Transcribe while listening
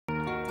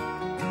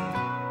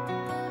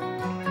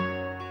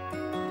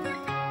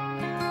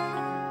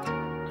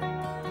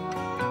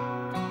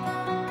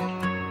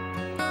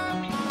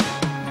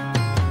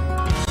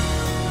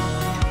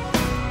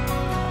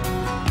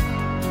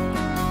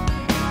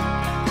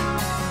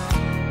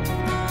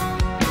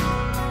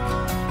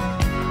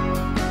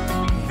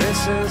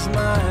is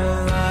my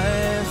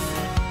life.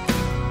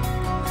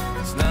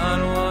 It's not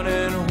what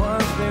it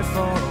was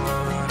before.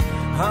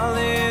 All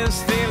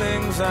these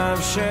feelings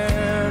I've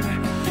shared,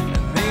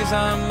 and these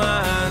are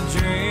my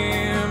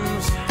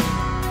dreams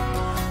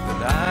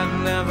that I've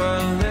never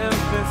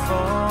lived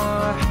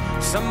before.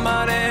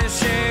 Somebody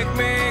shake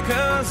me,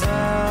 'cause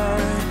I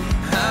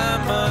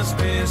must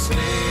be sleeping.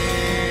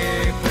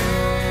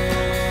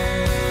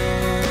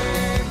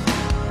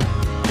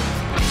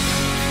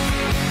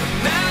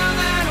 Now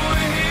that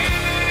we're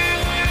here,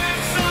 we're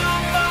so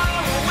far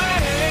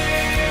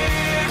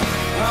away.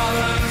 All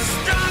the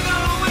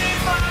struggle we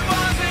thought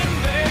was in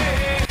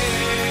vain,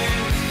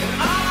 and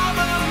all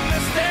the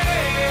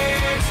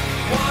mistakes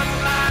one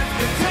life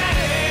could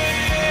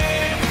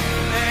take,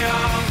 they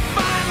all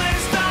finally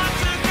start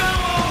to go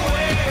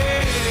away.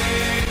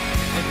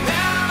 And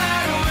now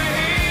that we're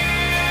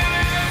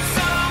here,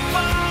 so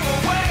far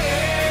away,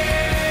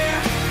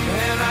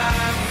 and I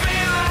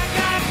feel like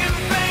I can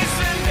face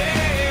a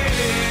day,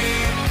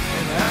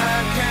 and I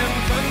can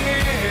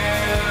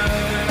forgive,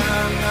 and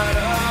I'm not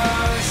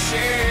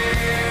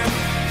ashamed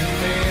to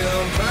be the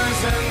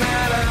person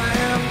that I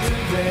am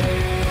today.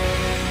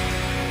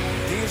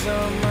 These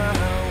are my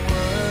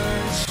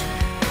words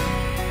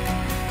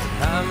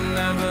I've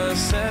never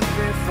said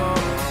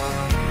before.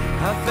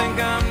 I think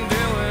I'm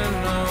doing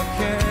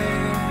okay.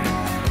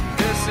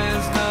 This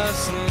is the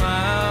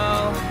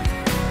smile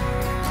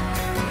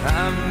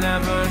I've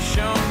never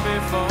shown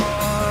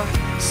before.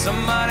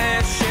 Somebody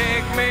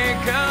shake me,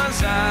 'cause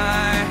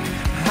I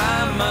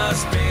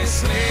must be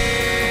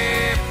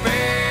sleeping.